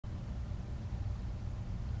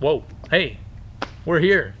Whoa, hey, we're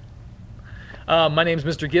here. My name's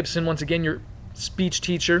Mr. Gibson, once again, your speech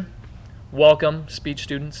teacher. Welcome, speech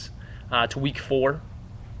students, to week 4.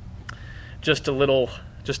 Just for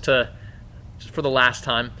the last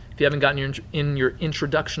time, if you haven't gotten your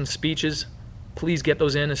introduction speeches, please get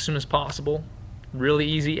those in as soon as possible. Really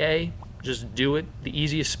easy A, just do it. The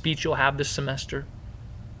easiest speech you'll have this semester.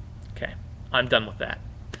 Okay, I'm done with that.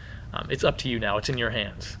 It's up to you now, it's in your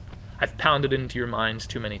hands. I've pounded it into your minds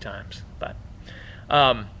too many times. But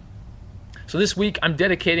so this week I'm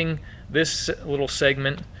dedicating this little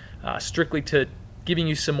segment strictly to giving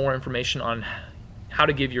you some more information on how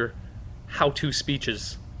to give your how-to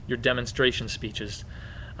speeches, your demonstration speeches.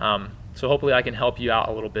 So hopefully I can help you out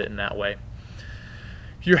a little bit in that way.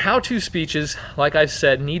 Your how-to speeches, like I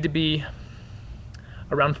said, need to be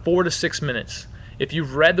around 4 to 6 minutes. If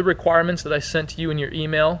you've read the requirements that I sent to you in your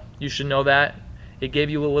email, you should know that. It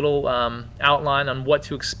gave you a little outline on what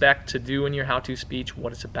to expect to do in your how-to speech,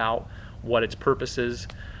 what it's about, what its purpose is.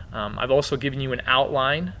 I've also given you an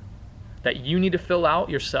outline that you need to fill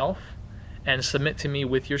out yourself and submit to me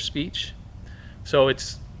with your speech. So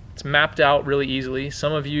it's mapped out really easily.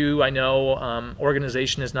 Some of you, I know,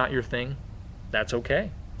 organization is not your thing. That's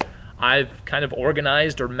okay. I've kind of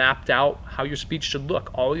organized or mapped out how your speech should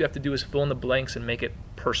look. All you have to do is fill in the blanks and make it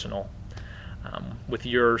personal with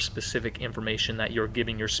your specific information that you're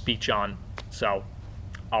giving your speech on. So,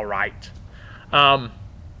 all right.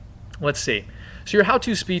 Let's see. So your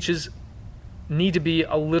how-to speeches need to be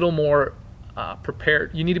a little more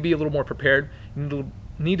prepared. You need to be a little more prepared. You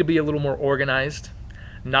need to be a little more organized.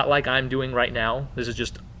 Not like I'm doing right now. This is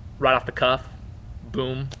just right off the cuff.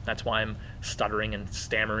 Boom. That's why I'm stuttering and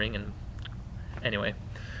stammering. And anyway.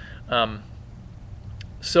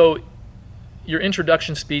 So your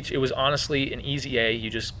introduction speech, it was honestly an easy A.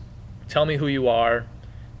 You just tell me who you are,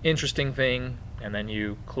 interesting thing, and then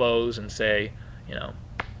you close and say,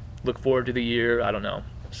 look forward to the year. I don't know.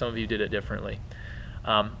 Some of you did it differently.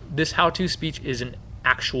 This how-to speech is an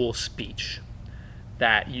actual speech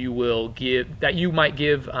that you might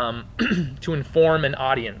give to inform an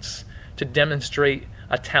audience, to demonstrate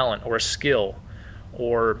a talent or a skill,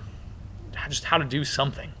 or just how to do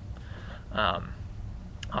something, a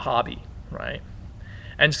hobby, right?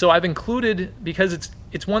 And so I've included, because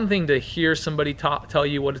it's one thing to hear somebody tell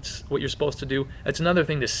you what you're supposed to do. It's another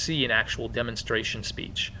thing to see an actual demonstration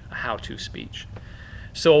speech, a how-to speech.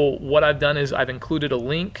 So what I've done is I've included a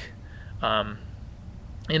link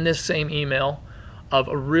in this same email of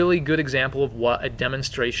a really good example of what a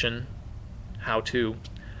demonstration how-to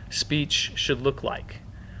speech should look like.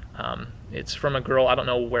 It's from a girl. I don't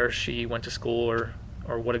know where she went to school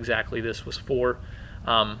or what exactly this was for,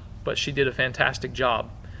 but she did a fantastic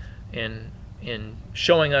job in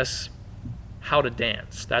showing us how to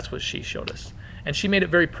dance. That's what she showed us, and she made it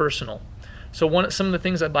very personal. So some of the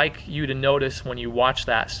things I'd like you to notice when you watch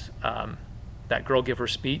that girl give her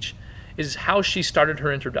speech is how she started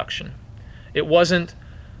her introduction. It wasn't,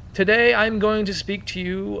 "Today I'm going to speak to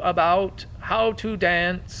you about how to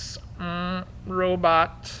dance,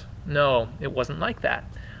 robot." No, it wasn't like that.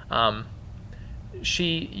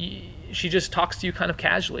 She just talks to you kind of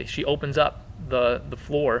casually. She opens up the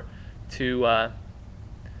floor to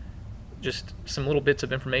just some little bits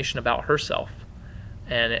of information about herself,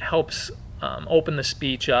 and it helps open the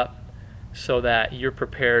speech up so that you're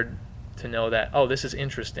prepared to know that, oh, this is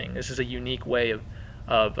interesting. This is a unique way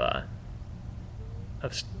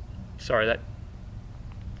sorry.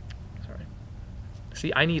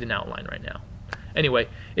 See, I need an outline right now. Anyway,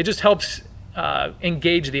 it just helps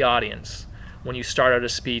engage the audience when you start out a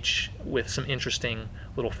speech with some interesting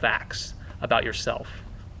little facts about yourself.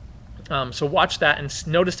 So watch that and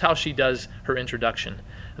notice how she does her introduction.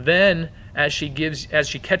 Then, as she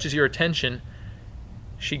catches your attention,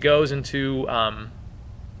 she goes into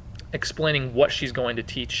explaining what she's going to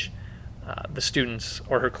teach the students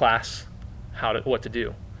or her class what to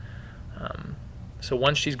do. So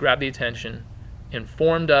once she's grabbed the attention,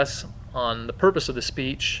 informed us on the purpose of the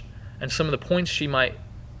speech and some of the points she might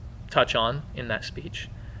touch on in that speech,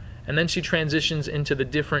 and then she transitions into the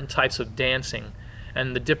different types of dancing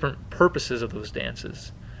and the different purposes of those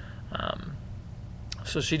dances.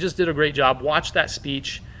 So she just did a great job. Watch that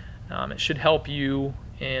speech. It should help you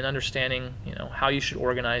in understanding, how you should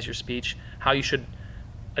organize your speech, how you should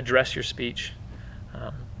address your speech.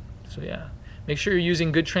 So yeah, make sure you're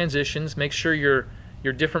using good transitions. Make sure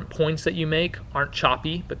your different points that you make aren't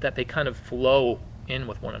choppy, but that they kind of flow in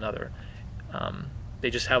with one another. They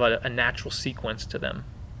just have a natural sequence to them.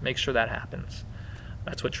 Make sure that happens.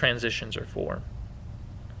 That's what transitions are for.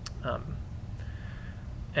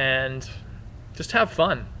 And just have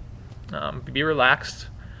fun. Be relaxed.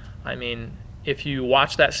 I mean, if you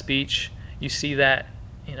watch that speech, you see that,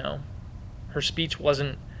 you know, her speech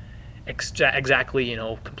wasn't exactly,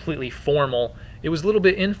 completely formal. It was a little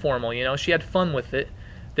bit informal, she had fun with it.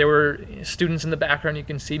 There were students in the background you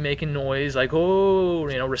can see making noise, like, oh,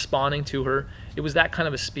 responding to her. It was that kind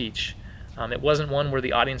of a speech. It wasn't one where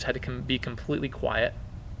the audience had to be completely quiet.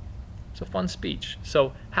 It's a fun speech.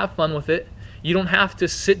 So have fun with it. You don't have to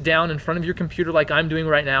sit down in front of your computer like I'm doing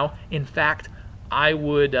right now. In fact, I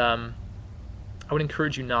would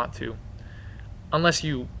encourage you not to, unless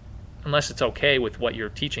it's okay with what you're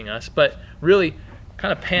teaching us. But really,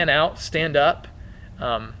 kind of pan out, stand up.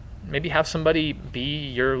 Maybe have somebody be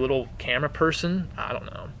your little camera person. I don't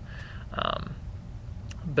know.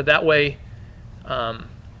 But that way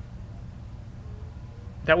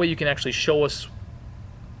you can actually show us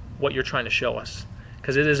what you're trying to show us,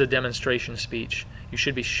 because it is a demonstration speech. You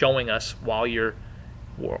should be showing us while you're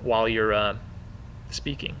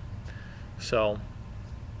speaking. So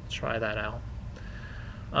try that out.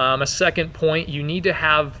 A second point, you need to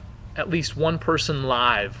have at least one person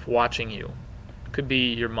live watching you. It could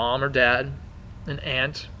be your mom or dad, an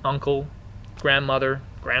aunt, uncle, grandmother,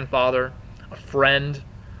 grandfather, a friend,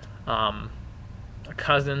 a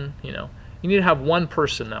cousin. You need to have one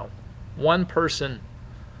person, though. One person.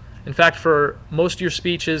 In fact, for most of your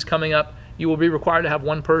speeches coming up, you will be required to have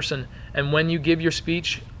one person. And when you give your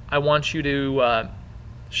speech, I want you to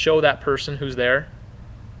show that person who's there,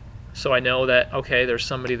 so I know that, okay, there's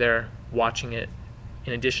somebody there watching it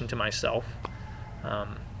in addition to myself.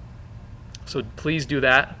 So please do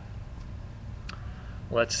that.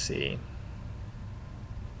 Let's see.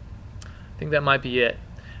 I think that might be it.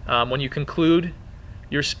 When you conclude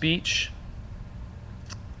your speech,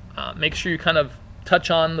 make sure you kind of touch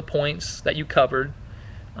on the points that you covered.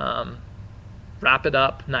 Wrap it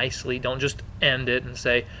up nicely. Don't just end it and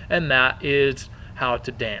say, and that is how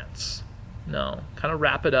to dance. No, kind of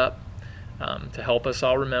wrap it up to help us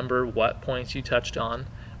all remember what points you touched on,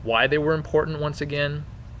 why they were important once again,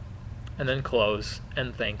 and then close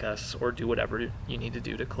and thank us, or do whatever you need to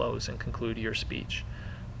do to close and conclude your speech.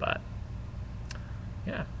 But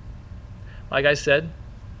yeah, like I said,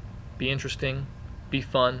 be interesting, be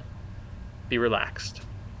fun, be relaxed,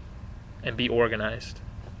 and be organized.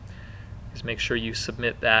 Just make sure you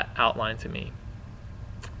submit that outline to me.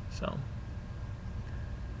 So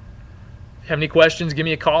if you have any questions, give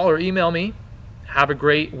me a call or email me. Have a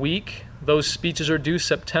great week. Those speeches are due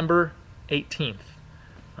September 18th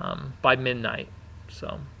by midnight.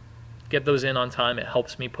 So get those in on time. It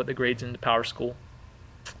helps me put the grades into PowerSchool.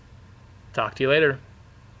 Talk to you later.